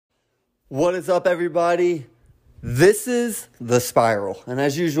What is up, everybody? This is The Spiral. And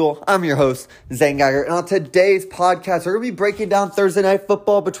as usual, I'm your host, Zane Geiger. And on today's podcast, we're going to be breaking down Thursday Night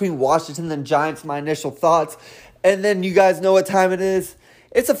Football between Washington and Giants, my initial thoughts. And then you guys know what time it is.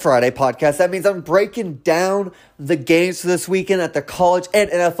 It's a Friday podcast. That means I'm breaking down the games for this weekend at the college and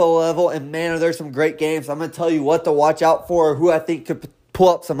NFL level. And man, there's some great games. I'm going to tell you what to watch out for, who I think could pull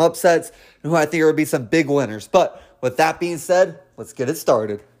up some upsets, and who I think are going to be some big winners. But with that being said, let's get it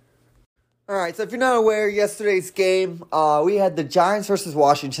started. All right, so if you're not aware, yesterday's game, we had the Giants versus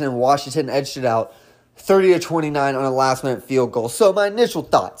Washington, and Washington edged it out 30-29 on a last-minute field goal. So my initial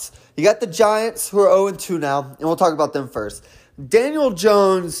thoughts. You got the Giants, who are 0-2 now, and we'll talk about them first. Daniel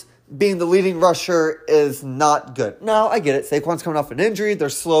Jones being the leading rusher is not good. Now, I get it. Saquon's coming off an injury. They're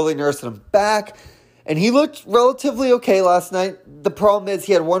slowly nursing him back, and he looked relatively okay last night. The problem is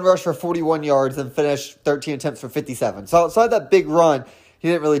he had one rush for 41 yards and finished 13 attempts for 57. So outside that big run, he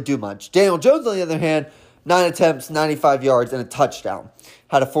didn't really do much. Daniel Jones, on the other hand, 9 attempts, 95 yards, and a touchdown.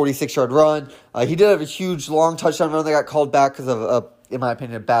 Had a 46-yard run. He did have a huge, long touchdown run that got called back because of, in my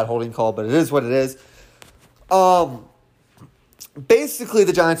opinion, a bad holding call, but it is what it is. Basically,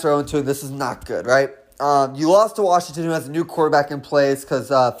 the Giants are 0-2, and this is not good, right? You lost to Washington, who has a new quarterback in place because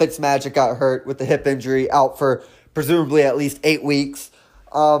Fitzmagic got hurt with the hip injury, out for presumably at least 8 weeks.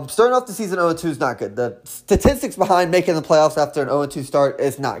 Starting off the season 0-2 is not good. The statistics behind making the playoffs after an 0-2 start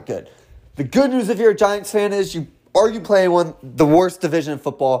is not good. The good news if you're a Giants fan is you playing the worst division in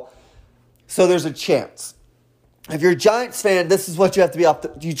football, so there's a chance. If you're a Giants fan, this is what you have to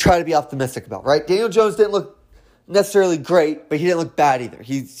be you try to be optimistic about, right? Daniel Jones didn't look necessarily great, but he didn't look bad either.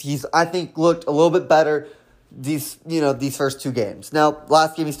 He's I think looked a little bit better these first 2 games. Now,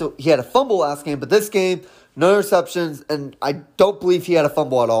 last game he had a fumble last game, but this game, no interceptions, and I don't believe he had a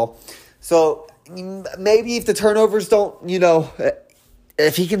fumble at all. So maybe if the turnovers don't,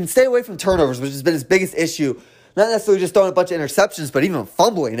 if he can stay away from turnovers, which has been his biggest issue, not necessarily just throwing a bunch of interceptions, but even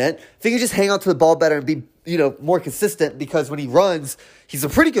fumbling it, if he can just hang on to the ball better and be, more consistent, because when he runs, he's a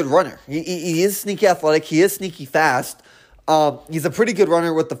pretty good runner. He is sneaky athletic. He is sneaky fast. He's a pretty good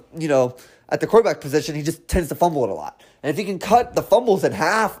runner with the, at the quarterback position. He just tends to fumble it a lot. And if he can cut the fumbles in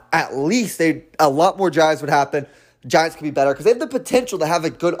half, at least a lot more drives would happen. The Giants could be better because they have the potential to have a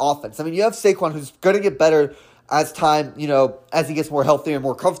good offense. I mean, you have Saquon, who's going to get better as time, as he gets more healthy and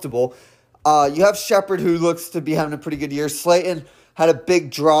more comfortable. You have Shepard, who looks to be having a pretty good year. Slayton had a big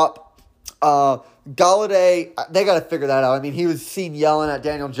drop. Galladay, they got to figure that out. I mean, he was seen yelling at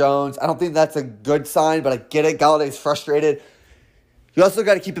Daniel Jones. I don't think that's a good sign, but I get it. Galladay's frustrated. You also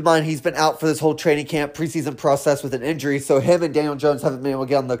got to keep in mind he's been out for this whole training camp preseason process with an injury, so him and Daniel Jones haven't been able to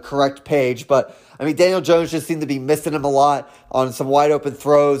get on the correct page. But, I mean, Daniel Jones just seemed to be missing him a lot on some wide open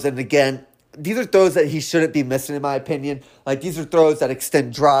throws. And again, these are throws that he shouldn't be missing, in my opinion. Like, these are throws that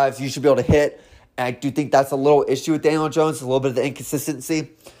extend drives you should be able to hit. And I do think that's a little issue with Daniel Jones, a little bit of the inconsistency.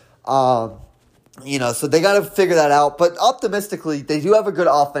 So they got to figure that out. But optimistically, they do have a good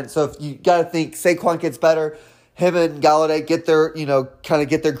offense. So if you got to think Saquon gets better, him and Galladay get their, kind of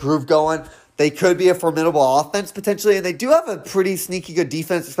get their groove going, they could be a formidable offense potentially. And they do have a pretty sneaky good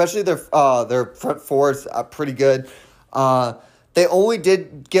defense, especially their front four is pretty good. They only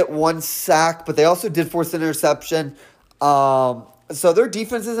did get 1 sack, but they also did force an interception. So their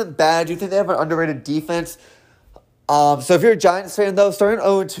defense isn't bad. I do think they have an underrated defense. So if you're a Giants fan, though, starting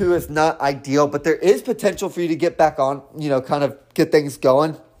 0-2 is not ideal, but there is potential for you to get back on, kind of get things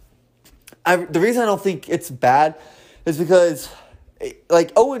going. The reason I don't think it's bad is because,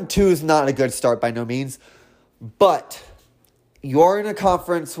 0-2 is not a good start by no means. But you're in a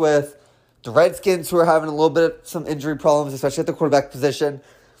conference with the Redskins, who are having a little bit of some injury problems, especially at the quarterback position.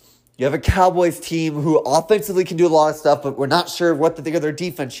 You have a Cowboys team who offensively can do a lot of stuff, but we're not sure what to think of their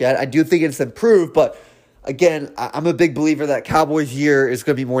defense yet. I do think it's improved, but again, I'm a big believer that Cowboys' year is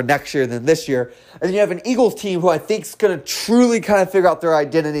going to be more next year than this year. And then you have an Eagles team who I think is going to truly kind of figure out their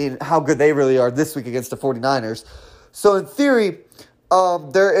identity and how good they really are this week against the 49ers. So in theory,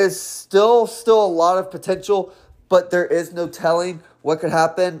 there is still a lot of potential, but there is no telling what could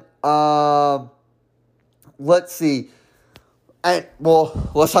happen. Let's see.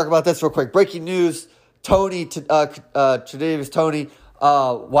 Let's talk about this real quick. Breaking news, Tre'Davious Toney,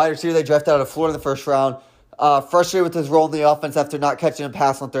 wide receiver they drafted out of Florida in the first round, frustrated with his role in the offense after not catching a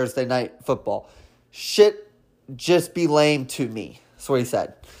pass on Thursday Night Football. Shit just be lame to me. That's what he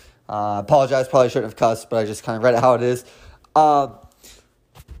said. Apologize, probably shouldn't have cussed, but I just kind of read it how it is.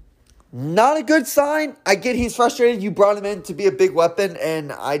 Not a good sign. I get he's frustrated. You brought him in to be a big weapon,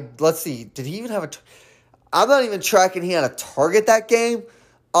 and let's see. Did he even have I'm not even tracking he had a target that game.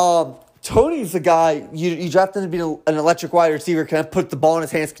 Tony's the guy, you draft him to be an electric wide receiver, kind of put the ball in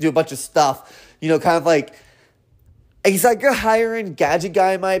his hands, can do a bunch of stuff. Kind of like, he's like a higher-end gadget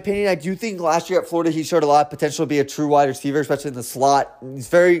guy, in my opinion. I do think last year at Florida, he showed a lot of potential to be a true wide receiver, especially in the slot. He's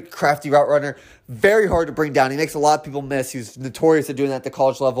very crafty route runner, very hard to bring down. He makes a lot of people miss. He was notorious at doing that at the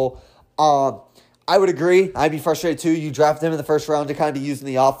college level. I would agree. I'd be frustrated too. You draft him in the first round to kind of be used in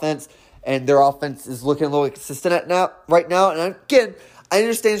the offense, and their offense is looking a little inconsistent right now. And again, I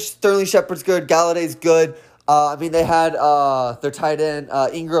understand Sterling Shepard's good, Galladay's good. They had their tight end,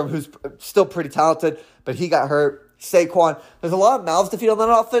 Ingram, who's still pretty talented, but he got hurt. Saquon. There's a lot of mouths to feed on that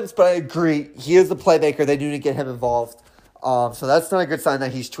offense, but I agree. He is the playmaker. They need to get him involved. So that's not a good sign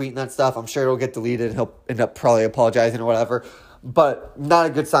that he's tweeting that stuff. I'm sure it'll get deleted and he'll end up probably apologizing or whatever. But not a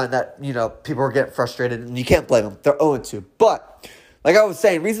good sign that, people are getting frustrated, and you can't blame them. They're 0-2. But, like I was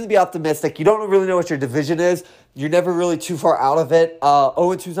saying, reason to be optimistic. You don't really know what your division is. You're never really too far out of it.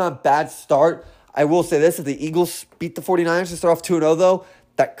 0-2 is not a bad start. I will say this, if the Eagles beat the 49ers to start off 2-0, though,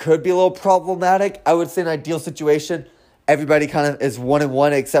 that could be a little problematic. I would say an ideal situation, everybody kind of is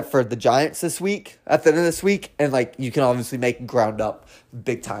 1-1 except for the Giants this week, at the end of this week, and, you can obviously make ground up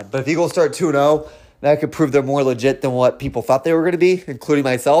big time. But if Eagles start 2-0, that could prove they're more legit than what people thought they were going to be, including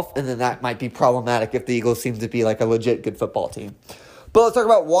myself, and then that might be problematic if the Eagles seem to be a legit good football team. But let's talk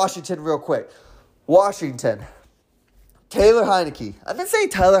about Washington real quick. Washington. Taylor Heineke. I've been saying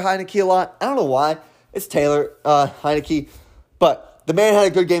Tyler Heineke a lot. I don't know why. It's Taylor Heineke. But the man had a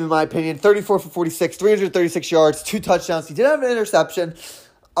good game in my opinion. 34 for 46, 336 yards, 2 touchdowns. He did have an interception.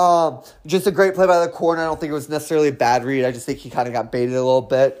 Just a great play by the corner. I don't think it was necessarily a bad read. I just think he kind of got baited a little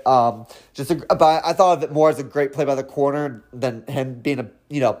bit. But I thought of it more as a great play by the corner than him being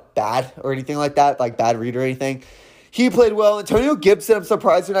bad or anything like that, like bad read or anything. He played well. Antonio Gibson, I'm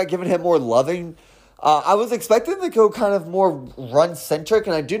surprised you're not giving him more loving. I was expecting to go kind of more run-centric,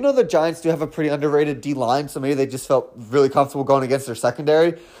 and I do know the Giants do have a pretty underrated D-line, so maybe they just felt really comfortable going against their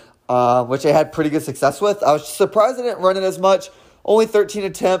secondary, which they had pretty good success with. I was surprised they didn't run it as much. Only 13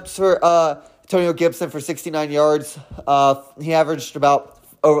 attempts for Antonio Gibson for 69 yards. He averaged about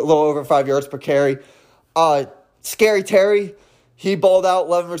a little over 5 yards per carry. Scary Terry, he balled out,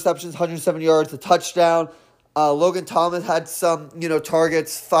 11 receptions, 107 yards, a touchdown. Logan Thomas had some,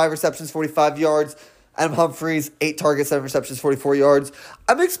 targets, 5 receptions, 45 yards. Adam Humphries, 8 targets, 7 receptions, 44 yards.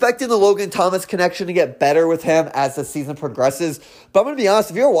 I'm expecting the Logan Thomas connection to get better with him as the season progresses. But I'm going to be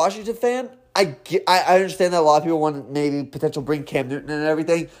honest, if you're a Washington fan, I understand that a lot of people want to maybe potential bring Cam Newton and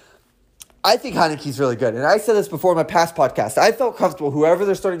everything. I think Heineke's really good. And I said this before in my past podcast. I felt comfortable, whoever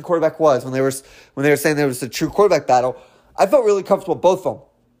their starting quarterback was, when they were saying there was a true quarterback battle, I felt really comfortable with both of them.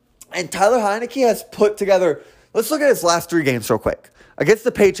 And Tyler Heineke has put together, let's look at his last 3 games real quick. Against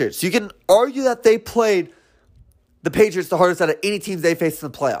the Patriots, you can argue that they played the Patriots the hardest out of any teams they faced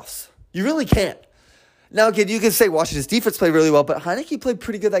in the playoffs. You really can't. Now, again, you can say Washington's defense played really well, but Heineke played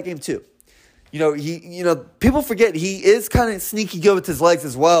pretty good that game too. People forget he is kind of sneaky good with his legs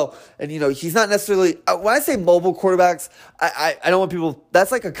as well. And, he's not necessarily, when I say mobile quarterbacks, I don't want people,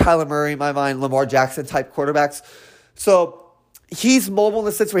 that's like a Kyler Murray in my mind, Lamar Jackson type quarterbacks. So he's mobile in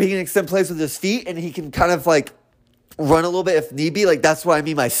the sense where he can extend plays with his feet and he can kind of run a little bit if need be. That's what I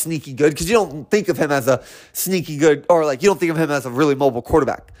mean by sneaky good, because you don't think of him as a sneaky good, or you don't think of him as a really mobile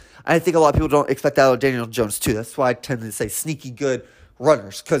quarterback. I think a lot of people don't expect that out of Daniel Jones too. That's why I tend to say sneaky good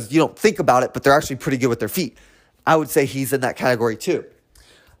runners, because you don't think about it, but they're actually pretty good with their feet. I would say he's in that category too.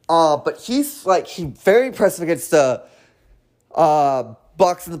 But he's very impressive against the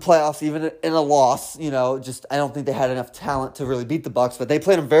Bucs in the playoffs, even in a loss. I don't think they had enough talent to really beat the Bucs, but they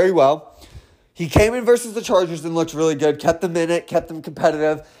played him very well. He came in versus the Chargers and looked really good, kept them in it, kept them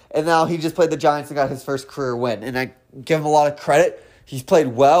competitive, and now he just played the Giants and got his first career win. And I give him a lot of credit. He's played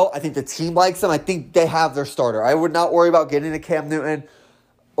well. I think the team likes him. I think they have their starter. I would not worry about getting a Cam Newton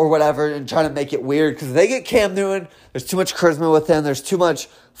or whatever and trying to make it weird, because if they get Cam Newton, there's too much charisma with him. There's too much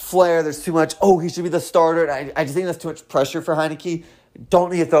flair. There's too much, he should be the starter. And I just think that's too much pressure for Heineke.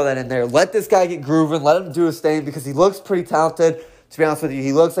 Don't need to throw that in there. Let this guy get grooving. Let him do his thing, because he looks pretty talented. To be honest with you,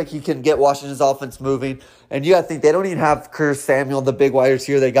 he looks like he can get Washington's offense moving. And you got to think, they don't even have Curtis Samuel, the big wide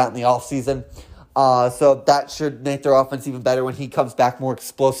receiver they got in the offseason. So that should make their offense even better when he comes back, more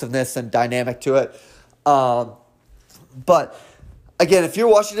explosiveness and dynamic to it. But, again, if you're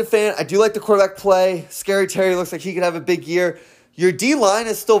a Washington fan, I do like the quarterback play. Scary Terry looks like he could have a big year. Your D-line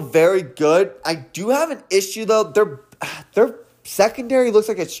is still very good. I do have an issue, though. Their secondary looks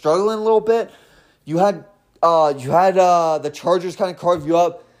like it's struggling a little bit. You had the Chargers kind of carve you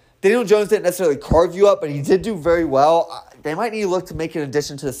up. Daniel Jones didn't necessarily carve you up, but he did do very well. They might need to look to make an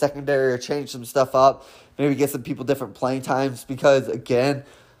addition to the secondary or change some stuff up. Maybe get some people different playing times, because, again,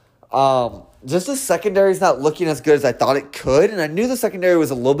 Just the secondary is not looking as good as I thought it could, and I knew the secondary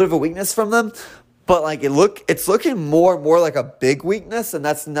was a little bit of a weakness from them, but like it's looking more and more like a big weakness, and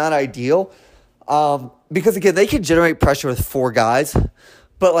that's not ideal. Because again, they can generate pressure with 4 guys,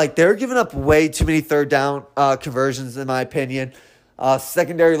 but like they're giving up way too many third down conversions, in my opinion.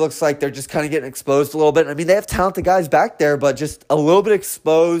 Secondary looks like they're just kind of getting exposed a little bit. I mean, they have talented guys back there, but just a little bit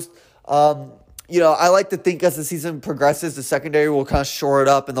exposed. I like to think as the season progresses, the secondary will kind of shore it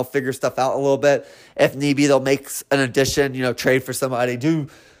up and they'll figure stuff out a little bit. If need be, they'll make an addition, trade for somebody, do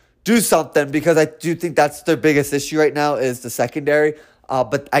something, because I do think that's their biggest issue right now is the secondary.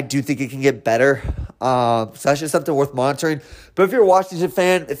 But I do think it can get better. So that's just something worth monitoring. But if you're a Washington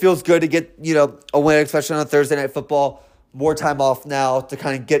fan, it feels good to get, a win, especially on Thursday Night Football. More time off now to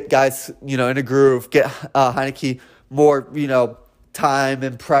kind of get guys, in a groove, get Heineke more, time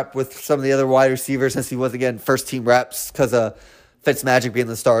and prep with some of the other wide receivers since he was, again, first-team reps because of Fitzmagic being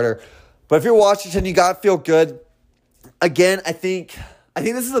the starter. But if you're Washington, you got to feel good. Again, I think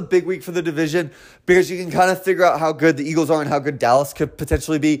this is a big week for the division because you can kind of figure out how good the Eagles are and how good Dallas could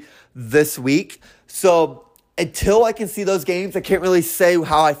potentially be this week. So until I can see those games, I can't really say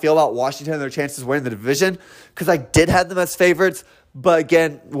how I feel about Washington and their chances of winning the division because I did have them as favorites. But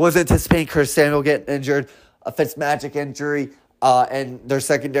again, wasn't anticipating Curtis Samuel getting injured, a Fitzmagic injury, and their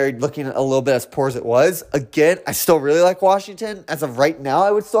secondary looking a little bit as poor as it was. Again, I still really like Washington. As of right now,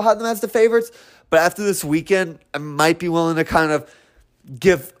 I would still have them as the favorites. But after this weekend, I might be willing to kind of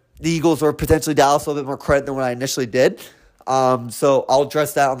give the Eagles or potentially Dallas a little bit more credit than what I initially did. So I'll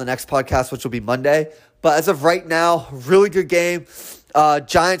address that on the next podcast, which will be Monday. But as of right now, really good game.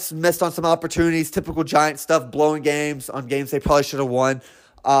 Giants missed on some opportunities. Typical Giant stuff, blowing games on games they probably should have won.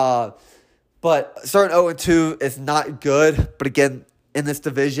 But starting 0-2 is not good. But again, in this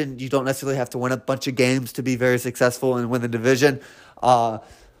division, you don't necessarily have to win a bunch of games to be very successful and win the division.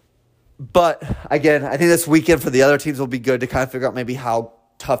 But again, I think this weekend for the other teams will be good to kind of figure out maybe how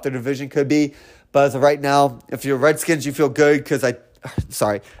tough their division could be. But as of right now, if you're Redskins, you feel good because if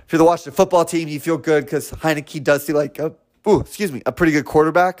you're the Washington football team, you feel good because Heineke does seem like a pretty good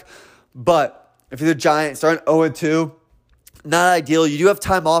quarterback. But if you're the Giants, starting 0-2, not ideal. You do have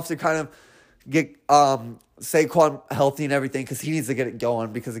time off to kind of get Saquon healthy and everything because he needs to get it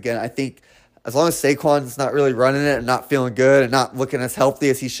going. Because again, I think as long as Saquon's not really running it and not feeling good and not looking as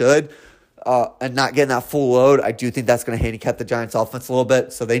healthy as he should, and not getting that full load, I do think that's going to handicap the Giants' offense a little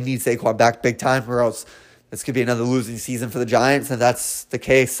bit. So they need Saquon back big time, or else this could be another losing season for the Giants. And that's the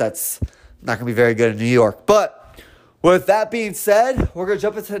case. That's not going to be very good in New York. But with that being said, we're going to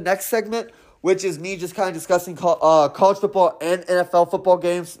jump into the next segment, which is me just kind of discussing college football and NFL football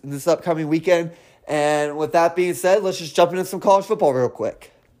games in this upcoming weekend. And with that being said, let's just jump into some college football real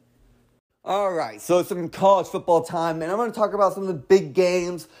quick. All right, so it's some college football time, and I'm going to talk about some of the big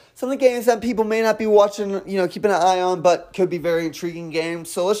games, some of the games that people may not be watching, keeping an eye on, but could be very intriguing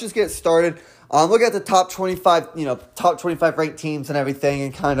games. So let's just get started. Look at the top 25, top 25 ranked teams and everything,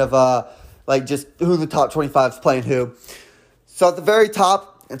 and kind of just who the top 25 is playing who. So at the very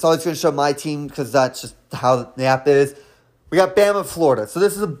top, it's always going to show my team because that's just how the app is. We got Bama, Florida. So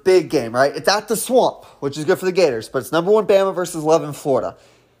this is a big game, right? It's at the Swamp, which is good for the Gators, but it's number 1 Bama versus 11 Florida.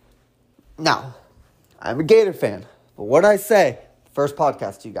 Now, I'm a Gator fan, but what I say, first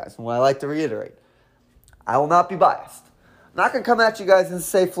podcast to you guys, and what I like to reiterate, I will not be biased. I'm not going to come at you guys and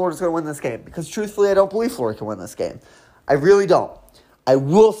say Florida's going to win this game, because truthfully, I don't believe Florida can win this game. I really don't. I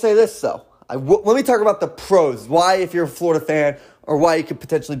will say this, though. Let me talk about the pros, why if you're a Florida fan, or why you could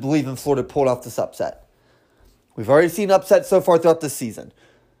potentially believe in Florida pulling off this upset. We've already seen upsets so far throughout this season.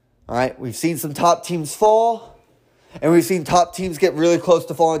 All right, we've seen some top teams fall. And we've seen top teams get really close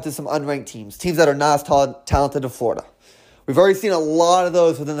to falling to some unranked teams that are not as talented as Florida. We've already seen a lot of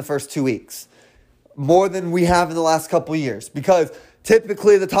those within the first 2 weeks, more than we have in the last couple of years. Because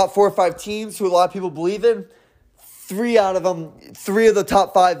typically the top 4 or 5 teams who a lot of people believe in, 3 of the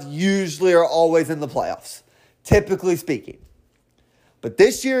top 5 usually are always in the playoffs, typically speaking. But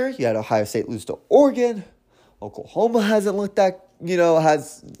this year, you had Ohio State lose to Oregon. Oklahoma hasn't looked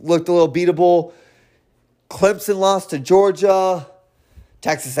has looked a little beatable. Clemson lost to Georgia.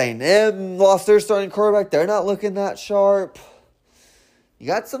 Texas A&M lost their starting quarterback. They're not looking that sharp. You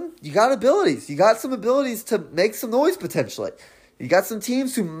got abilities. You got some abilities to make some noise potentially. You got some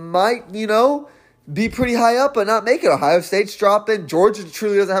teams who might, be pretty high up but not make it. Ohio State's dropping. Georgia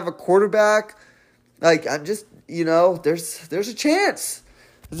truly doesn't have a quarterback. I'm just, there's a chance.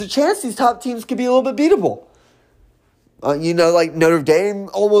 There's a chance these top teams could be a little bit beatable. Notre Dame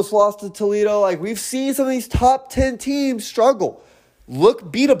almost lost to Toledo. We've seen some of these top 10 teams struggle.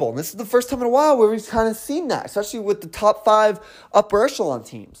 look beatable. And this is the first time in a while where we've kind of seen that, especially with the top 5 upper echelon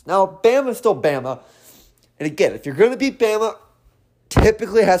teams. Now, Bama is still Bama. And again, if you're going to beat Bama,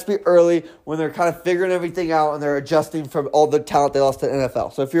 typically it has to be early when they're kind of figuring everything out and they're adjusting from all the talent they lost to the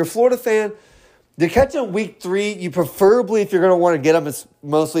NFL. So if you're a Florida fan, they're catching week 3. You preferably, if you're going to want to get them, it's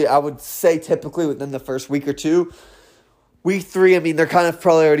mostly, I would say, typically within the first week or 2. Week 3, I mean, they're kind of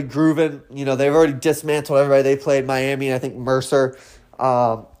probably already grooving. You know, they've already dismantled everybody. They played Miami and I think Mercer.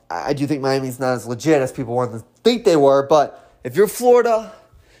 I do think Miami's not as legit as people want to think they were. But if you're Florida,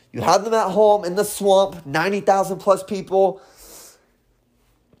 you have them at home in the swamp, 90,000 plus people.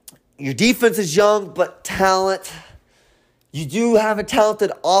 Your defense is young, but talent. You do have a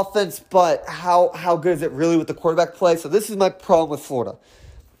talented offense, but how good is it really with the quarterback play? So this is my problem with Florida.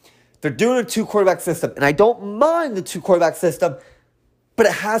 They're doing a 2-quarterback system, and I don't mind the 2-quarterback system, but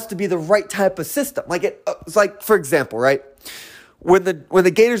it has to be the right type of system. Like it's like, for example, right? When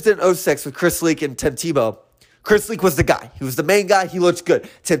the Gators did in 06 with Chris Leak and Tim Tebow, Chris Leak was the guy. He was the main guy. He looked good.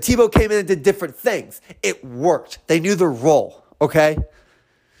 Tim Tebow came in and did different things. It worked. They knew their role, okay?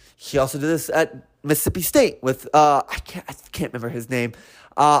 He also did this at Mississippi State with, I can't remember his name.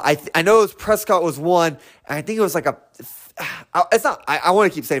 I know it was Prescott was one, and I think it was like I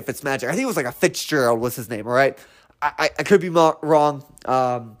want to keep saying Fitzmagic. I think it was like a Fitzgerald was his name, all right? I could be wrong.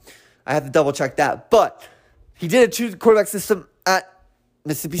 I have to double check that. But he did a 2-quarterback system at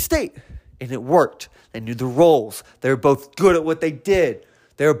Mississippi State, and it worked. They knew the roles. They were both good at what they did.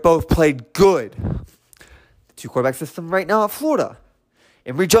 They were both played good. The 2-quarterback system right now at Florida.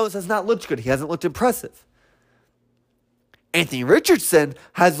 Emory Jones has not looked good. He hasn't looked impressive. Anthony Richardson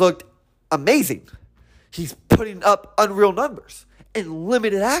has looked amazing. He's putting up unreal numbers in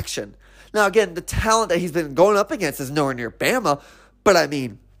limited action. Now, again, the talent that he's been going up against is nowhere near Bama. But, I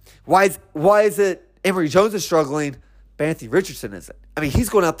mean, why is it Emory Jones is struggling, but Anthony Richardson isn't? I mean, he's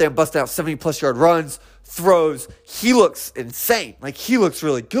going out there and busting out 70-plus yard runs, throws. He looks insane. Like, he looks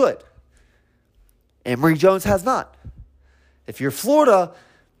really good. Emory Jones has not. If you're Florida,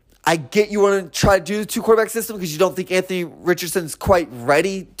 I get you want to try to do the 2-quarterback system because you don't think Anthony Richardson's quite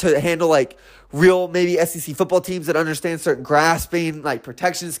ready to handle, like, real maybe SEC football teams that understand certain grasping, like,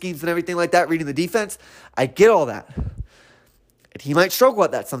 protection schemes and everything like that, reading the defense. I get all that. And he might struggle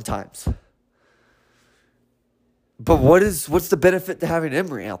at that sometimes. But what's the benefit to having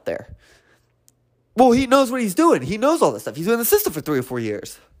Emory out there? Well, he knows what he's doing. He knows all this stuff. He's been in the system for 3 or 4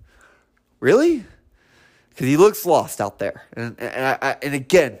 years. Really? Because he looks lost out there. And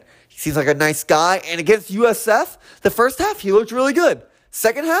again, he seems like a nice guy. And against USF, the first half, he looked really good.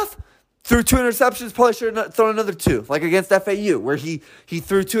 Second half, threw 2 interceptions, probably should have thrown another 2. Like against FAU, where he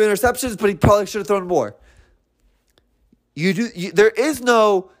threw 2 interceptions, but he probably should have thrown more. There is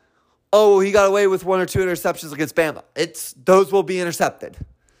no, he got away with 1 or 2 interceptions against Bama. Those will be intercepted.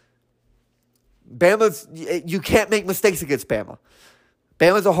 You can't make mistakes against Bama.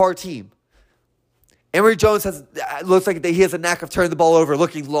 Bama's a hard team. Emory Jones looks like he has a knack of turning the ball over,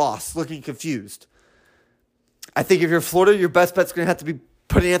 looking lost, looking confused. I think if you're Florida, your best bet's going to have to be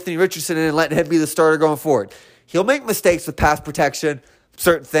putting Anthony Richardson in and letting him be the starter going forward. He'll make mistakes with pass protection,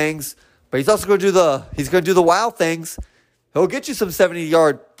 certain things, but he's also going to do the wild things. He'll get you some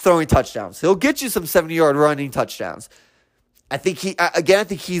 70-yard throwing touchdowns. He'll get you some 70-yard running touchdowns. I think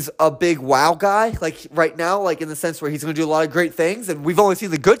he's a big wow guy, like right now, like in the sense where he's going to do a lot of great things, and we've only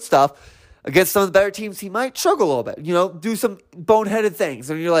seen the good stuff. Against some of the better teams, he might struggle a little bit, do some boneheaded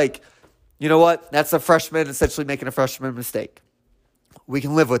things. And you're like, you know what? That's a freshman essentially making a freshman mistake. We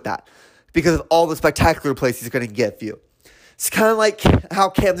can live with that because of all the spectacular plays he's going to give you. It's kind of like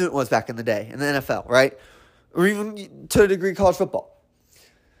how Cam Newton was back in the day in the NFL, right? Or even to a degree college football.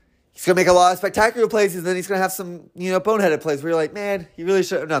 He's going to make a lot of spectacular plays, and then he's going to have some, boneheaded plays where you're like, man, you really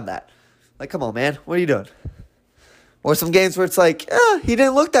should have done that. Like, come on, man. What are you doing? Or some games where it's like, he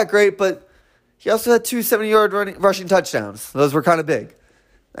didn't look that great, but he also had 2 70-yard rushing touchdowns. Those were kind of big.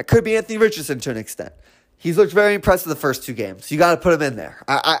 That could be Anthony Richardson to an extent. He's looked very impressive the first 2 games. You got to put him in there.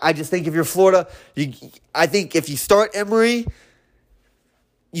 I just think if you're Florida, I think if you start Emory,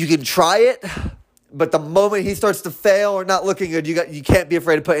 you can try it. But the moment he starts to fail or not looking good, you can't be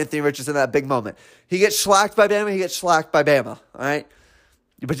afraid to put Anthony Richardson in that big moment. He gets shellacked by Bama, all right?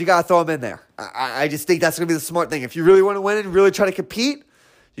 But you got to throw him in there. I just think that's going to be the smart thing. If you really want to win and really try to compete,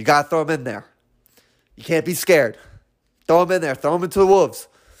 you got to throw him in there. You can't be scared. Throw him in there. Throw him into the Wolves.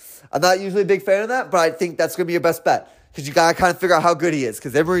 I'm not usually a big fan of that, but I think that's going to be your best bet because you got to kind of figure out how good he is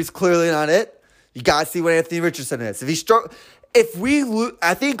because Emory's clearly not it. You got to see what Anthony Richardson is.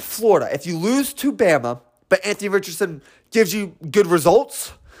 I think Florida, if you lose to Bama, but Anthony Richardson gives you good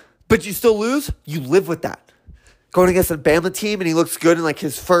results, but you still lose, you live with that. going against a Bama team and he looks good in like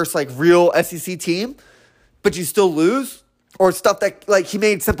his first like real SEC team, but you still lose, or stuff that like he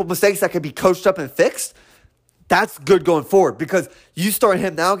made simple mistakes that could be coached up and fixed, that's good going forward because you start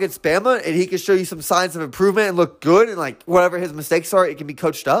him now against Bama and he can show you some signs of improvement and look good, and like whatever his mistakes are, it can be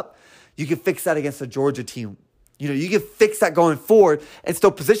coached up. You can fix that against a Georgia team. You can fix that going forward and still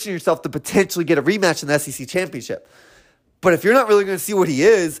position yourself to potentially get a rematch in the SEC championship. But if you're not really going to see what he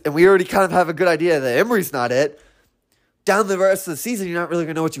is, and we already kind of have a good idea that Emory's not it, down the rest of the season, you're not really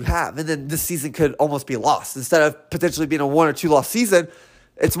going to know what you have. And then this season could almost be lost. Instead of potentially being a 1 or 2 loss season,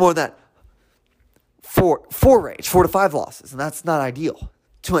 it's more than that four to 5 losses. And that's not ideal.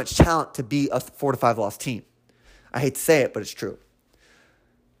 Too much talent to be a 4 to 5 loss team. I hate to say it, but it's true.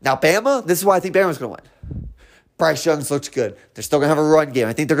 Now, Bama, this is why I think Bama's going to win. Bryce Young's looked good. They're still going to have a run game.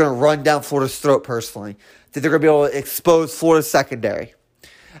 I think they're going to run down Florida's throat personally. I think they're going to be able to expose Florida's secondary.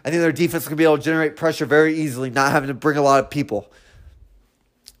 I think their defense is going to be able to generate pressure very easily, not having to bring a lot of people.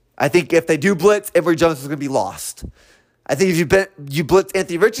 I think if they do blitz, Emory Jones is going to be lost. I think if you blitz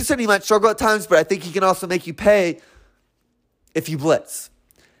Anthony Richardson, he might struggle at times, but I think he can also make you pay if you blitz.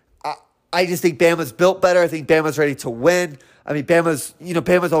 I just think Bama's built better. I think Bama's ready to win. I mean, Bama's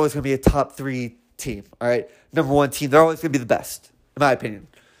always going to be a top 3 team, all right? Number 1 team. They're always going to be the best, in my opinion.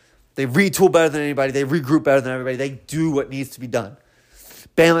 They retool better than anybody. They regroup better than everybody. They do what needs to be done.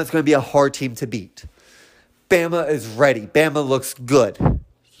 Bama is going to be a hard team to beat. Bama is ready. Bama looks good.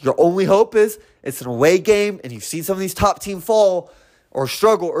 Your only hope is it's an away game, and you've seen some of these top teams fall or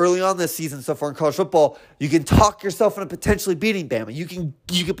struggle early on this season so far in college football. You can talk yourself into potentially beating Bama. You can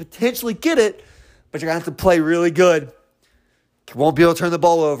potentially get it, but you're going to have to play really good. You won't be able to turn the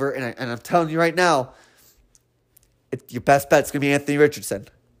ball over, and I'm telling you right now, your best bet's going to be Anthony Richardson.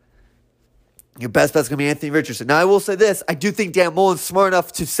 Your best bet's going to be Anthony Richardson. Now, I will say this. I do think Dan Mullen's smart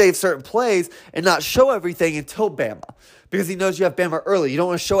enough to save certain plays and not show everything until Bama, because he knows you have Bama early. You don't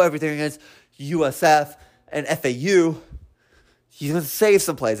want to show everything against USF and FAU. He's going to save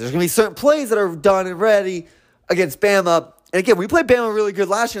some plays. There's going to be certain plays that are done and ready against Bama. And again, we played Bama really good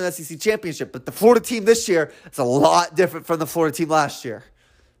last year in the SEC Championship, but the Florida team this year is a lot different from the Florida team last year.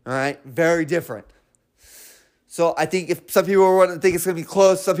 All right? Very different. So I think if some people want to think it's going to be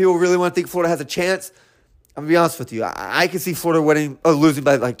close, some people really want to think Florida has a chance, I'm going to be honest with you. I can see Florida winning or losing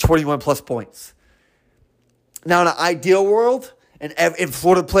by like 21-plus points. Now, in an ideal world, and if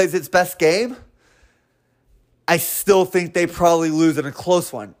Florida plays its best game, I still think they probably lose in a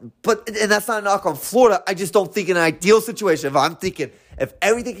close one. And that's not a knock on Florida. I just don't think in an ideal situation, if I'm thinking if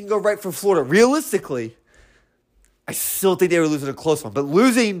everything can go right for Florida, realistically, I still think they would lose in a close one. But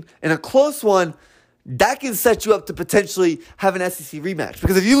losing in a close one, that can set you up to potentially have an SEC rematch.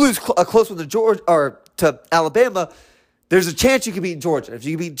 Because if you lose a close one to Georgia or to Alabama, there's a chance you can beat Georgia. If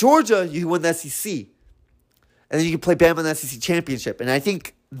you beat Georgia, you can win the SEC. And then you can play Bama in the SEC championship. And I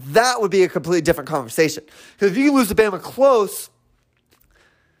think that would be a completely different conversation. Because if you lose to Bama close,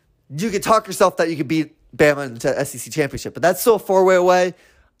 you could talk yourself that you could beat Bama into SEC championship. But that's still a 4-way away.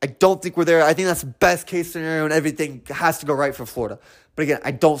 I don't think we're there. I think that's the best case scenario, and everything has to go right for Florida. But again,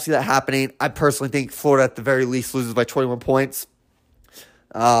 I don't see that happening. I personally think Florida at the very least loses by 21 points.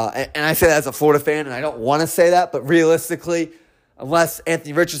 And I say that as a Florida fan, and I don't want to say that, but realistically, unless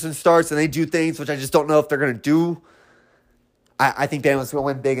Anthony Richardson starts and they do things, which I just don't know if they're going to do, I think Bama's going to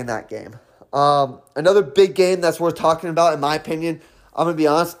win big in that game. Another big game that's worth talking about, in my opinion, I'm going to be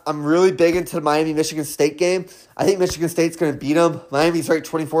honest, I'm really big into the Miami-Michigan State game. I think Michigan State's going to beat them. Miami's ranked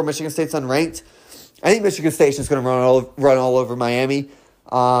 24, Michigan State's unranked. I think Michigan State's just going to run all over Miami.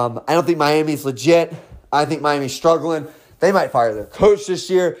 I don't think Miami's legit. I think Miami's struggling. They might fire their coach this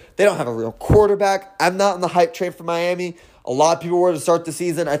year. They don't have a real quarterback. I'm not on the hype train for Miami. A lot of people were to start the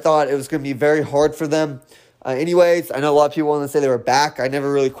season. I thought it was going to be very hard for them. Anyways, I know a lot of people want to say they were back. I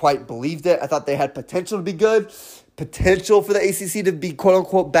never really quite believed it. I thought they had potential to be good, potential for the ACC to be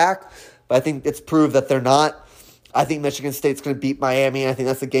quote-unquote back, but I think it's proved that they're not. I think Michigan State's going to beat Miami. I think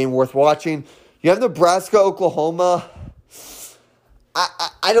that's a game worth watching. You have Nebraska, Oklahoma.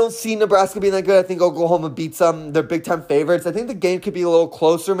 I don't see Nebraska being that good. I think Oklahoma beats them. They're big-time favorites. I think the game could be a little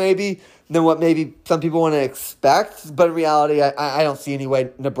closer maybe than what maybe some people want to expect, but in reality, I don't see any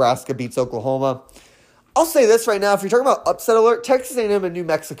way Nebraska beats Oklahoma. I'll say this right now. If you're talking about upset alert, Texas A&M and New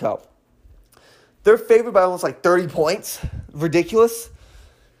Mexico. They're favored by almost like 30 points. Ridiculous.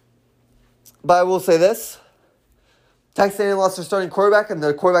 But I will say this. Texas A&M lost their starting quarterback, and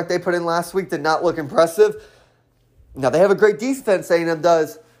the quarterback they put in last week did not look impressive. Now, they have a great defense, A&M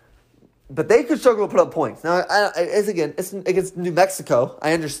does, but they could struggle to put up points. Now, it's against New Mexico.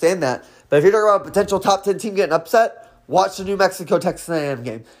 I understand that. But if you're talking about a potential top 10 team getting upset, watch the New Mexico-Texas A&M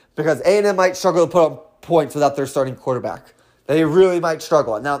game, because A&M might struggle to put up points without their starting quarterback. They really might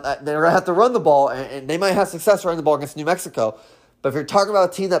struggle. Now, they're going to have to run the ball, and they might have success running the ball against New Mexico. But if you're talking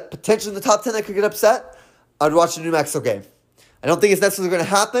about a team that potentially in the top 10 that could get upset, I'd watch the New Mexico game. I don't think it's necessarily going to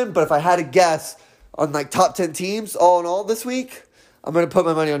happen, but if I had to guess on like top 10 teams all in all this week, I'm going to put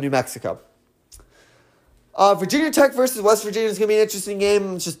my money on New Mexico. Virginia Tech versus West Virginia is going to be an interesting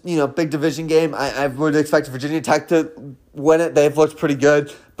game. It's just, big division game. I would expect Virginia Tech to win it. They've looked pretty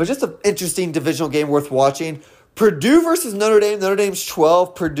good. But just an interesting divisional game worth watching. Purdue versus Notre Dame. Notre Dame's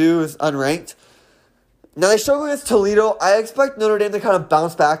 12. Purdue is unranked. Now, they struggle against Toledo. I expect Notre Dame to kind of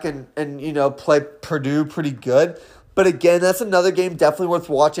bounce back and play Purdue pretty good. But again, that's another game definitely worth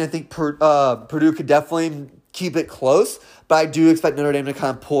watching. I think Purdue could definitely keep it close. But I do expect Notre Dame to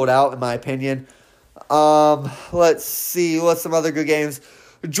kind of pull it out, in my opinion. Let's see. What's some other good games?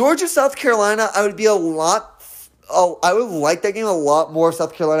 Georgia, South Carolina. I would like that game a lot more if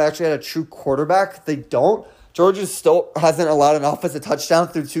South Carolina actually had a true quarterback. They don't. Georgia still hasn't allowed an offensive touchdown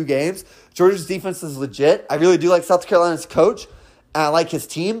through 2 games. Georgia's defense is legit. I really do like South Carolina's coach. And I like his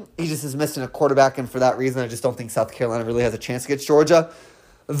team. He just is missing a quarterback, and for that reason, I just don't think South Carolina really has a chance against Georgia.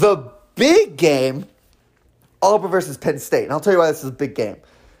 The big game, Auburn versus Penn State. And I'll tell you why this is a big game.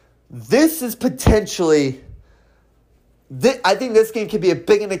 This is potentially, I think this game could be a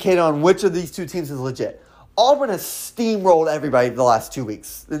big indicator on which of these two teams is legit. Auburn has steamrolled everybody the last 2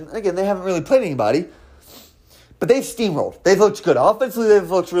 weeks. And again, they haven't really played anybody, but they've steamrolled. They've looked good. Offensively,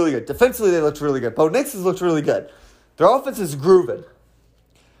 they've looked really good. Defensively, they looked really good. Bo Nix has looked really good. Their offense is grooving.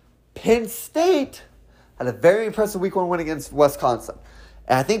 Penn State had a very impressive week 1 win against Wisconsin.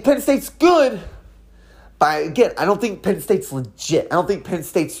 And I think Penn State's good. But again, I don't think Penn State's legit. I don't think Penn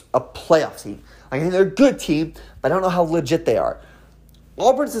State's a playoff team. I think they're a good team, but I don't know how legit they are.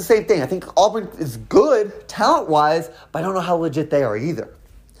 Auburn's the same thing. I think Auburn is good talent-wise, but I don't know how legit they are either.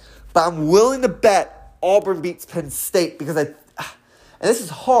 But I'm willing to bet Auburn beats Penn State because and this is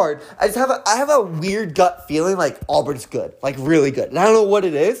hard. I have a weird gut feeling like Auburn's good, like really good. And I don't know what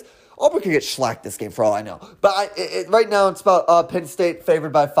it is. Auburn could get shellacked this game for all I know. But right now it's about Penn State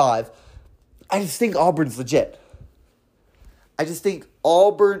favored by 5. I just think Auburn's legit. I just think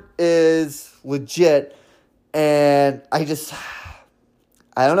Auburn is legit, and I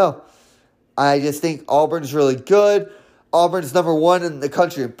don't know. I just think Auburn's really good. Auburn's number 1 in the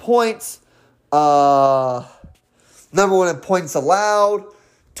country in points. Number 1 in points allowed.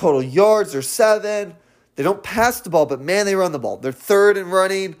 Total yards are 7. They don't pass the ball, but man, they run the ball. They're 3rd in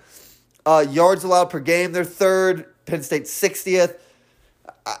running. Yards allowed per game, they're 3rd. Penn State's 60th.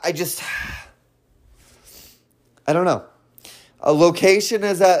 I don't know. A location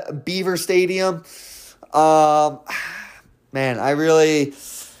is at Beaver Stadium. Man, I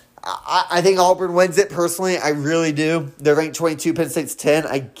think Auburn wins it personally. I really do. They're ranked 22, Penn State's 10.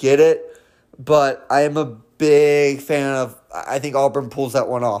 I get it. But I am a big fan of, I think Auburn pulls that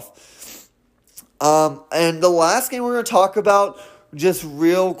one off. And the last game we're going to talk about, just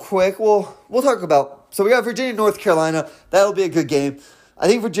real quick, we'll talk about. So we got Virginia, North Carolina. That'll be a good game. I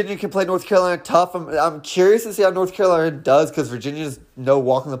think Virginia can play North Carolina tough. I'm curious to see how North Carolina does because Virginia's no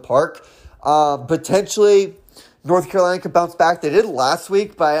walk in the park. Potentially, North Carolina could bounce back. They did last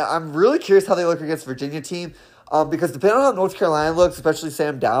week, but I'm really curious how they look against Virginia team because depending on how North Carolina looks, especially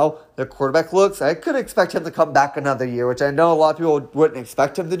Sam Dow, their quarterback looks, I could expect him to come back another year, which I know a lot of people wouldn't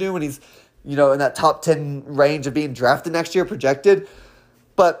expect him to do when he's in that top 10 range of being drafted next year projected.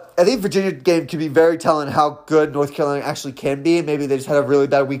 But I think Virginia game can be very telling how good North Carolina actually can be. Maybe they just had a really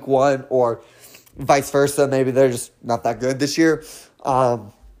bad week 1 or vice versa. Maybe they're just not that good this year.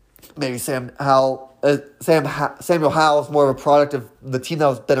 Maybe Samuel Howell is more of a product of the team that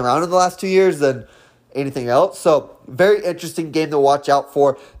has been around in the last 2 years than anything else. So very interesting game to watch out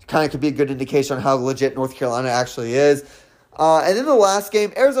for. Kind of could be a good indication on how legit North Carolina actually is. And then the last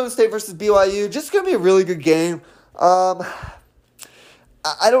game, Arizona State versus BYU. Just going to be a really good game.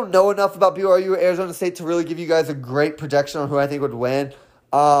 I don't know enough about BYU or Arizona State to really give you guys a great projection on who I think would win.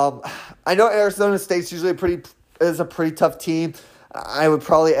 I know Arizona State's usually is a pretty tough team. I'd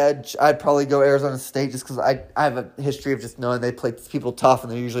probably go Arizona State just because I have a history of just knowing they play people tough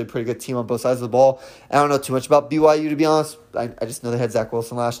and they're usually a pretty good team on both sides of the ball. I don't know too much about BYU, to be honest. I just know they had Zach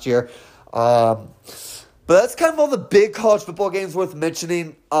Wilson last year. But that's kind of all the big college football games worth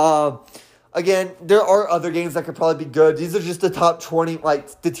mentioning. Again, there are other games that could probably be good. These are just the top 20,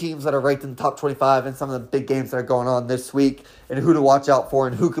 like the teams that are ranked in the top 25 and some of the big games that are going on this week and who to watch out for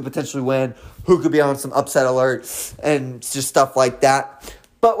and who could potentially win, who could be on some upset alert and just stuff like that.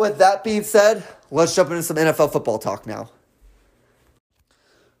 But with that being said, let's jump into some NFL football talk now.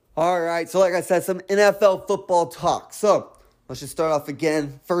 All right, so like I said, some NFL football talk. So Let's just start off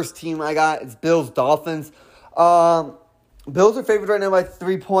again. First team I got is Bills-Dolphins. Bills are favored right now by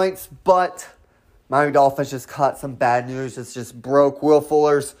 3 points, but Miami Dolphins just caught some bad news. It's just broke. Will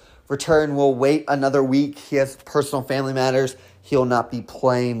Fuller's return will wait another week. He has personal family matters. He'll not be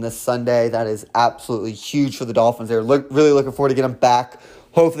playing this Sunday. That is absolutely huge for the Dolphins. They're really looking forward to get him back.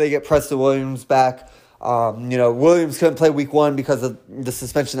 Hopefully they get Preston Williams back. Williams couldn't play week 1 because of the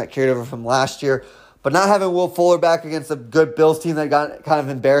suspension that carried over from last year. But not having Will Fuller back against a good Bills team that got kind of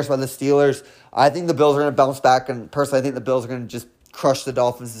embarrassed by the Steelers, I think the Bills are going to bounce back. And personally, I think the Bills are going to just crush the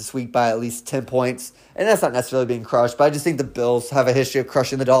Dolphins this week by at least 10 points. And that's not necessarily being crushed, but I just think the Bills have a history of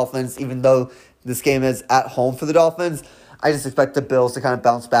crushing the Dolphins, even though this game is at home for the Dolphins. I just expect the Bills to kind of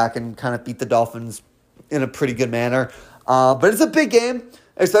bounce back and kind of beat the Dolphins in a pretty good manner. But it's a big game,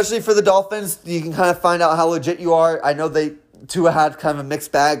 especially for the Dolphins. You can kind of find out how legit you are. I know Tua had kind of a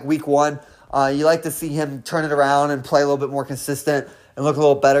mixed bag week 1. You like to see him turn it around and play a little bit more consistent and look a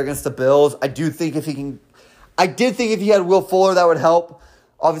little better against the Bills. I did think if he had Will Fuller, that would help.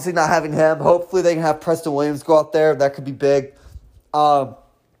 Obviously, not having him. Hopefully, they can have Preston Williams go out there. That could be big. They got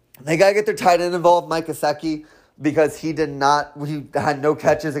to get their tight end involved, Mike Gesicki, because he had no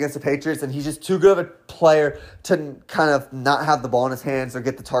catches against the Patriots, and he's just too good of a player to kind of not have the ball in his hands or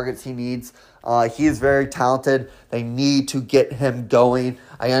get the targets he needs. He is very talented. They need to get him going.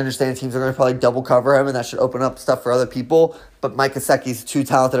 I understand teams are going to probably double cover him, and that should open up stuff for other people, but Mike Gesicki is too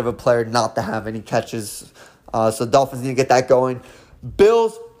talented of a player not to have any catches. So the Dolphins need to get that going.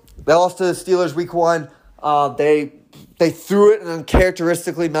 Bills, they lost to the Steelers week 1. They threw it an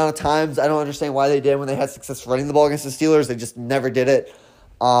uncharacteristically amount of times. I don't understand why they did when they had success running the ball against the Steelers. They just never did it.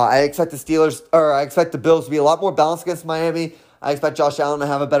 I expect the Bills to be a lot more balanced against Miami. I expect Josh Allen to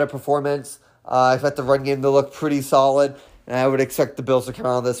have a better performance. I expect the run game to look pretty solid, and I would expect the Bills to come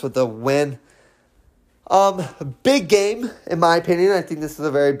out of this with a win. Big game, in my opinion. I think this is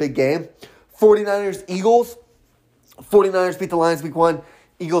a very big game. 49ers-Eagles. 49ers beat the Lions week 1.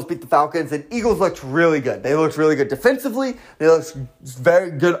 Eagles beat the Falcons, and Eagles looked really good. They looked really good defensively. They looked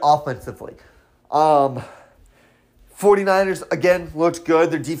very good offensively. 49ers, again, looked good.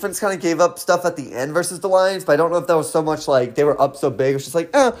 Their defense kind of gave up stuff at the end versus the Lions, but I don't know if that was so much like they were up so big. It was just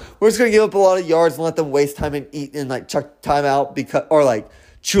like, we're just going to give up a lot of yards and let them waste time and eat and like chuck time out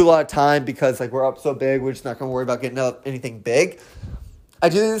chew a lot of time because like we're up so big. We're just not going to worry about getting up anything big. I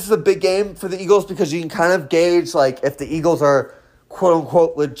do think this is a big game for the Eagles because you can kind of gauge like if the Eagles are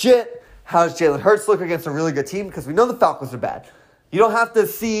quote-unquote legit, how does Jalen Hurts look against a really good team? Because we know the Falcons are bad. You don't have to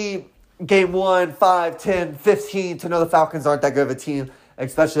see game 1, 5, 10, 15 to know the Falcons aren't that good of a team,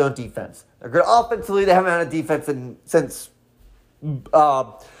 especially on defense. They're good offensively. They haven't had a defense since,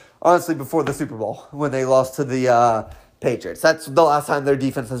 honestly, before the Super Bowl when they lost to the Patriots. That's the last time their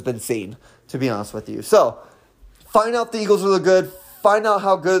defense has been seen, to be honest with you. So, find out the Eagles are really good. Find out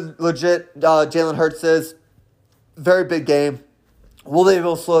how good, legit Jalen Hurts is. Very big game. Will they be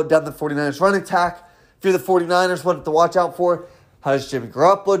able to slow down the 49ers running attack? If you're the 49ers, what to watch out for? How does Jimmy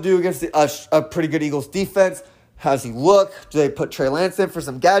Garoppolo do against a pretty good Eagles defense? How does he look? Do they put Trey Lance in for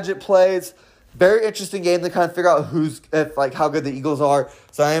some gadget plays? Very interesting game to kind of figure out how good the Eagles are.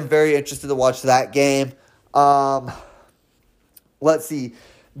 So I am very interested to watch that game. Let's see.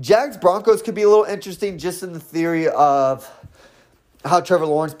 Jags-Broncos could be a little interesting just in the theory of how Trevor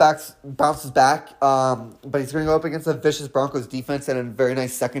Lawrence bounces back, but he's going to go up against a vicious Broncos defense and a very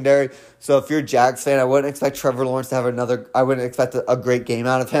nice secondary. So if you're a Jags fan, I wouldn't expect Trevor Lawrence to have I wouldn't expect a great game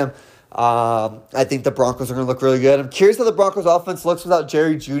out of him. I think the Broncos are going to look really good. I'm curious how the Broncos offense looks without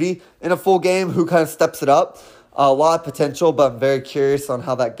Jerry Jeudy in a full game, who kind of steps it up. A lot of potential, but I'm very curious on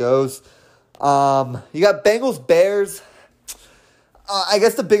how that goes. You got Bengals-Bears. I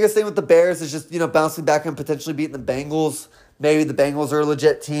guess the biggest thing with the Bears is just, bouncing back and potentially beating the Bengals. Maybe the Bengals are a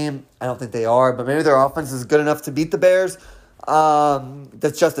legit team. I don't think they are, but maybe their offense is good enough to beat the Bears.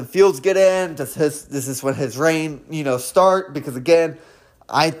 Does Justin Fields get in? This is when his reign, start? Because again,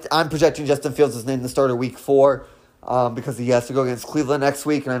 I'm projecting Justin Fields is named the starter week 4 because he has to go against Cleveland next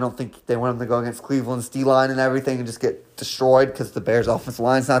week, and I don't think they want him to go against Cleveland's D-line and everything and just get destroyed because the Bears' offensive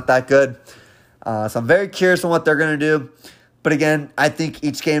line's not that good. So I'm very curious on what they're going to do. But again, I think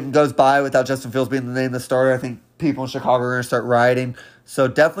each game goes by without Justin Fields being named the starter. I think people in Chicago are going to start rioting. So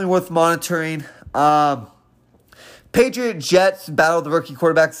definitely worth monitoring. Patriot-Jets battle of the rookie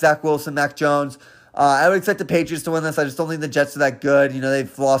quarterbacks, Zach Wilson, Mac Jones. I would expect the Patriots to win this. I just don't think the Jets are that good.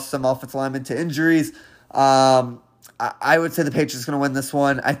 They've lost some offensive linemen to injuries. I would say the Patriots are going to win this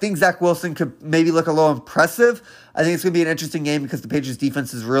one. I think Zach Wilson could maybe look a little impressive. I think it's going to be an interesting game because the Patriots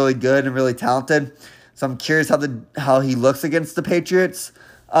defense is really good and really talented. So I'm curious how he looks against the Patriots.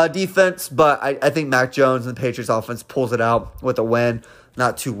 defense, but I think Mac Jones and the Patriots offense pulls it out with a win.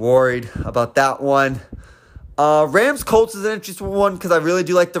 Not too worried about that one. Rams-Colts is an interesting one because I really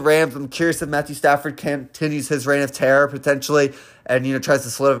do like the Rams. I'm curious if Matthew Stafford continues his reign of terror potentially and, tries to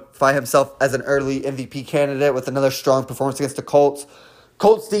solidify himself as an early MVP candidate with another strong performance against the Colts.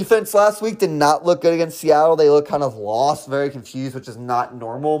 Colts defense last week did not look good against Seattle. They looked kind of lost, very confused, which is not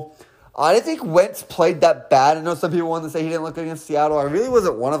normal. I didn't think Wentz played that bad. I know some people wanted to say he didn't look good against Seattle. I really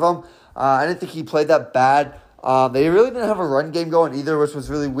wasn't one of them. I didn't think he played that bad. They really didn't have a run game going either, which was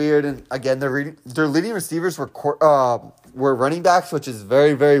really weird. And again, their leading receivers were running backs, which is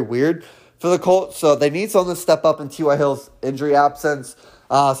very, very weird for the Colts. So they need someone to step up in T.Y. Hill's injury absence.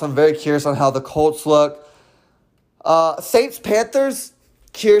 So I'm very curious on how the Colts look. Saints-Panthers,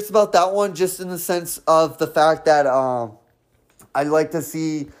 curious about that one just in the sense of the fact that I'd like to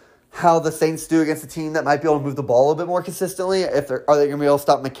see how the Saints do against a team that might be able to move the ball a little bit more consistently. Are they going to be able to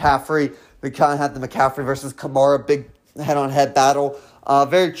stop McCaffrey? We kind of had the McCaffrey versus Kamara big head-on-head battle.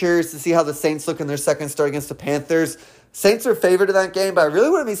 Very curious to see how the Saints look in their second start against the Panthers. Saints are favored in that game, but I really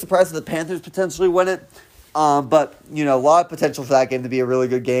wouldn't be surprised if the Panthers potentially win it. But, a lot of potential for that game to be a really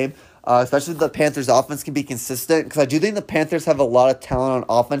good game, especially if the Panthers' offense can be consistent, because I do think the Panthers have a lot of talent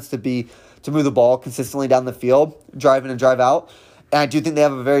on offense to move the ball consistently down the field, drive in and drive out. And I do think they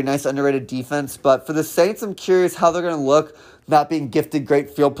have a very nice underrated defense. But for the Saints, I'm curious how they're going to look, not being gifted great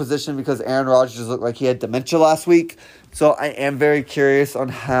field position because Aaron Rodgers looked like he had dementia last week. So I am very curious on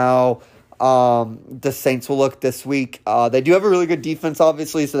how the Saints will look this week. They do have a really good defense,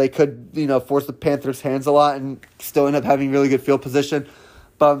 obviously, so they could, force the Panthers' hands a lot and still end up having really good field position.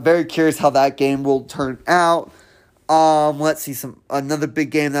 But I'm very curious how that game will turn out. Let's see, another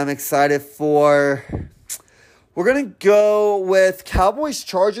big game that I'm excited for. We're going to go with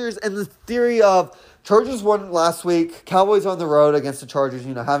Cowboys-Chargers and the theory of Chargers won last week. Cowboys on the road against the Chargers,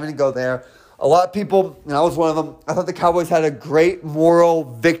 having to go there. A lot of people, and I was one of them, I thought the Cowboys had a great moral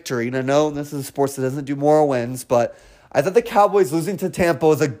victory. And I know this is a sport that doesn't do moral wins, but I thought the Cowboys losing to Tampa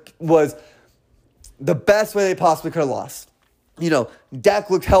was the best way they possibly could have lost. Dak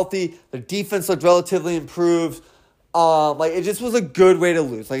looked healthy. Their defense looked relatively improved. It just was a good way to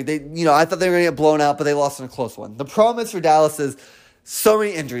lose. I thought they were going to get blown out, but they lost in a close one. The problem is for Dallas is so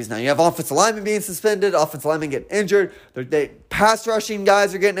many injuries now. You have offensive linemen being suspended, offensive linemen getting injured. Pass rushing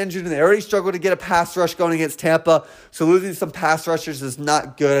guys are getting injured, and they already struggled to get a pass rush going against Tampa. So losing some pass rushers is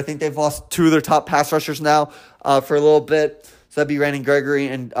not good. I think they've lost two of their top pass rushers now for a little bit. So that'd be Randy Gregory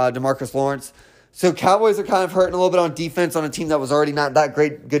and DeMarcus Lawrence. So Cowboys are kind of hurting a little bit on defense on a team that was already not that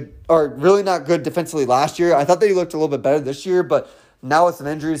really not good defensively last year. I thought they looked a little bit better this year, but now with some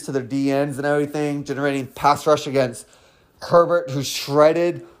injuries to their DNs and everything, generating pass rush against Herbert, who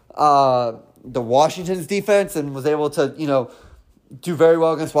shredded the Washington's defense and was able to, do very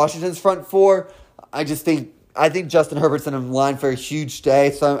well against Washington's front four. I think Justin Herbert's in line for a huge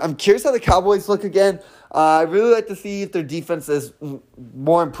day. So I'm curious how the Cowboys look again. I really like to see if their defense is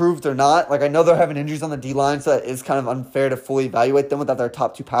more improved or not. I know they're having injuries on the D-line, so it is kind of unfair to fully evaluate them without their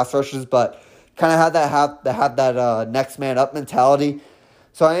top two pass rushers, but kind of have that next man up mentality.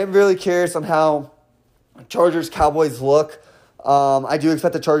 So I am really curious on how Chargers-Cowboys look. I do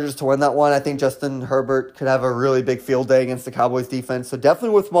expect the Chargers to win that one. I think Justin Herbert could have a really big field day against the Cowboys defense, so definitely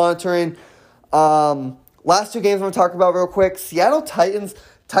worth monitoring. Last two games I'm going to talk about real quick. Seattle Titans.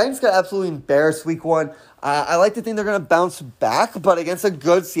 Titans got absolutely embarrassed week one. I like to think they're going to bounce back, but against a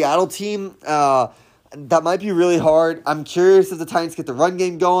good Seattle team, that might be really hard. I'm curious if the Titans get the run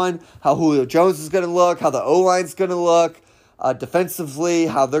game going, how Julio Jones is going to look, how the O-line is going to look, defensively,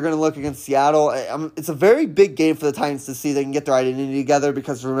 how they're going to look against Seattle. It's a very big game for the Titans to see if they can get their identity together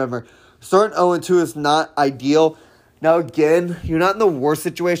because, remember, starting 0-2 is not ideal. Now, again, you're not in the worst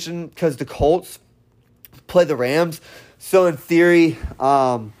situation because the Colts play the Rams. So, in theory,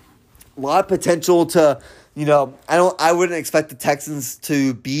 a lot of potential to, I wouldn't expect the Texans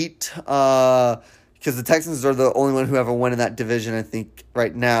to beat because the Texans are the only one who ever won in that division, I think,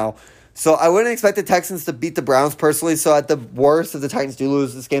 right now. So I wouldn't expect the Texans to beat the Browns personally. So at the worst, if the Titans do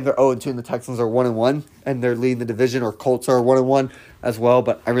lose this game, they're 0-2 and the Texans are 1-1 and they're leading the division, or Colts are 1-1 as well.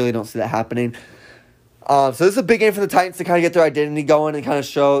 But I really don't see that happening. So this is a big game for the Titans to kind of get their identity going and kind of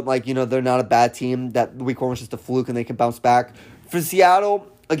show they're not a bad team. That week one was just a fluke and they can bounce back. For Seattle,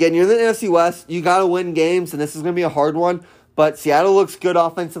 again, you're in the NFC West. You got to win games, and this is going to be a hard one. But Seattle looks good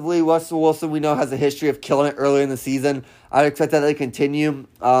offensively. Russell Wilson, we know, has a history of killing it early in the season. I'd expect that to continue.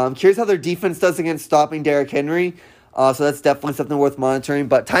 I'm curious how their defense does against stopping Derrick Henry. So that's definitely something worth monitoring.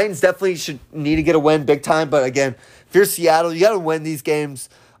 But Titans definitely should need to get a win big time. But again, if you're Seattle, you got to win these games.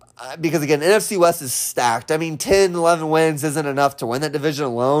 because, again, NFC West is stacked. I mean, 10, 11 wins isn't enough to win that division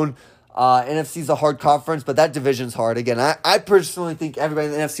alone. NFC's a hard conference, but that division's hard. Again, I personally think everybody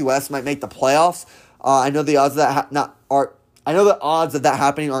in the NFC West might make the playoffs. I know the odds of that I know the odds of that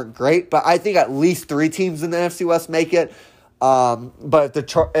happening aren't great, but I think at least 3 teams in the NFC West make it. But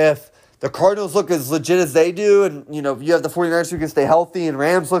if the Cardinals look as legit as they do, and you have the 49ers who can stay healthy, and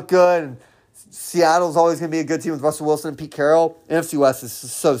Rams look good, and Seattle's always going to be a good team with Russell Wilson and Pete Carroll. NFC West is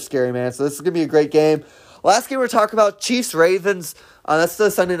so scary, man. So this is going to be a great game. Last game we're talking about, Chiefs-Ravens. That's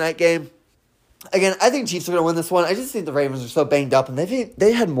the Sunday night game. Again, I think Chiefs are going to win this one. I just think the Ravens are so banged up, and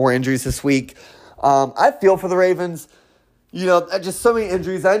they had more injuries this week. I feel for the Ravens. Just so many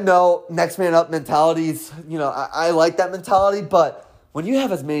injuries. I know next man up mentalities. I like that mentality, but when you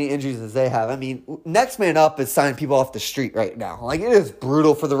have as many injuries as they have, I mean, next man up is signing people off the street right now. Like, it is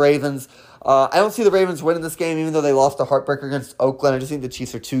brutal for the Ravens. I don't see the Ravens winning this game, even though they lost a heartbreaker against Oakland. I just think the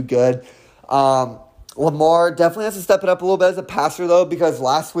Chiefs are too good. Lamar definitely has to step it up a little bit as a passer, though, because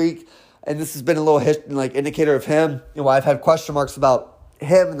last week, and this has been a little indicator of him, I've had question marks about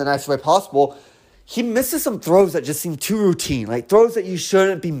him in the nicest way possible. He misses some throws that just seem too routine, like throws that you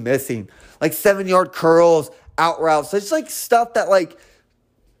shouldn't be missing, like 7-yard curls, out routes. So it's like stuff that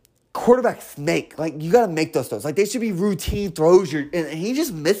quarterbacks make. Like, you got to make those throws. Like, they should be routine throws. And he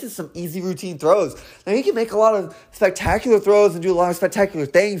just misses some easy routine throws. Now, he can make a lot of spectacular throws and do a lot of spectacular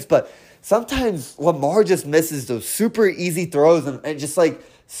things, but sometimes Lamar just misses those super easy throws and just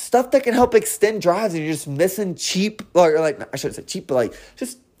stuff that can help extend drives, and you're just missing cheap, I shouldn't say cheap, but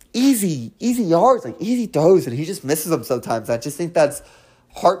just easy yards, easy throws, and he just misses them sometimes. I just think that's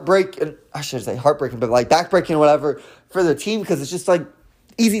heartbreaking, but backbreaking or whatever for the team, because it's just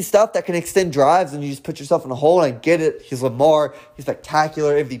easy stuff that can extend drives, and you just put yourself in a hole. And I get it. He's Lamar. He's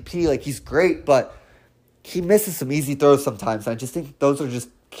spectacular, MVP. He's great, but he misses some easy throws sometimes. And I just think those are just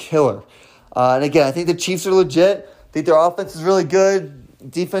killer. And again, I think the Chiefs are legit. I think their offense is really good.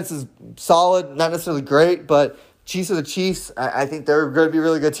 Defense is solid, not necessarily great, but Chiefs are the Chiefs. I think they're going to be a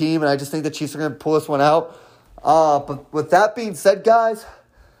really good team, and I just think the Chiefs are going to pull this one out. But with that being said, guys,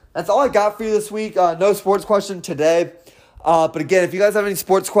 that's all I got for you this week. No sports question today. But again, if you guys have any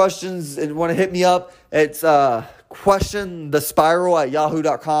sports questions and want to hit me up, it's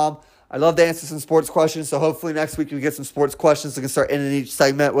questionthespiral@yahoo.com. I love to answer some sports questions, so hopefully next week we get some sports questions. So we can start ending each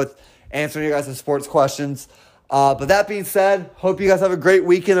segment with answering you guys' sports questions. But that being said, hope you guys have a great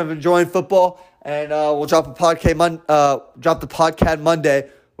weekend of enjoying football, and we'll drop the podcast Monday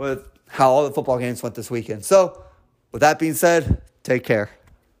with how all the football games went this weekend. So with that being said, take care.